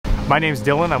My name's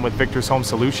Dylan. I'm with Victor's Home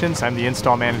Solutions. I'm the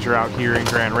install manager out here in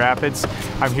Grand Rapids.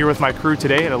 I'm here with my crew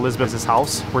today at Elizabeth's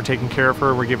house. We're taking care of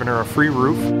her. We're giving her a free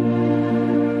roof.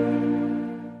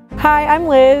 Hi, I'm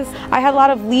Liz. I had a lot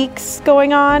of leaks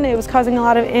going on. It was causing a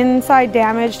lot of inside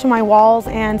damage to my walls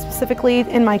and specifically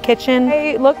in my kitchen.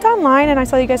 I looked online and I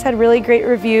saw you guys had really great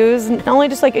reviews, not only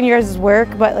just like in your guys' work,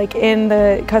 but like in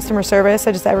the customer service.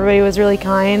 Everybody was really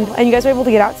kind. And you guys were able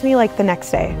to get out to me like the next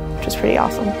day, which was pretty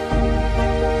awesome.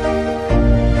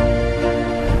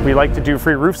 We like to do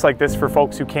free roofs like this for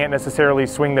folks who can't necessarily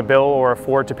swing the bill or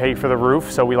afford to pay for the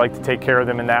roof, so we like to take care of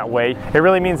them in that way. It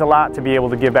really means a lot to be able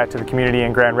to give back to the community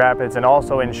in Grand Rapids and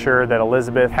also ensure that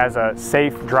Elizabeth has a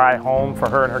safe, dry home for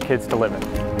her and her kids to live in.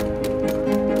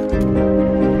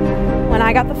 When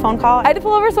I got the phone call, I had to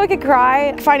pull over so I could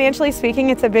cry. Financially speaking,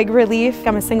 it's a big relief.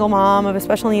 I'm a single mom of a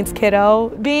special needs kiddo.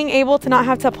 Being able to not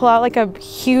have to pull out like a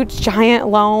huge giant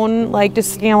loan, like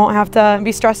just, I won't have to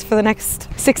be stressed for the next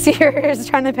 6 years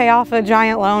trying to pay off a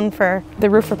giant loan for the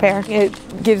roof repair. It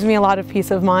gives me a lot of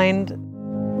peace of mind.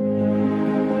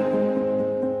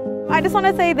 I just want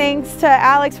to say thanks to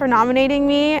Alex for nominating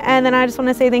me, and then I just want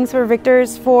to say thanks for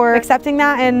Victor's for accepting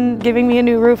that and giving me a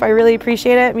new roof. I really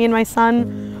appreciate it. Me and my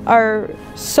son are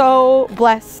so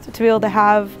blessed to be able to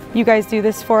have you guys do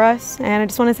this for us, and I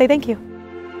just want to say thank you.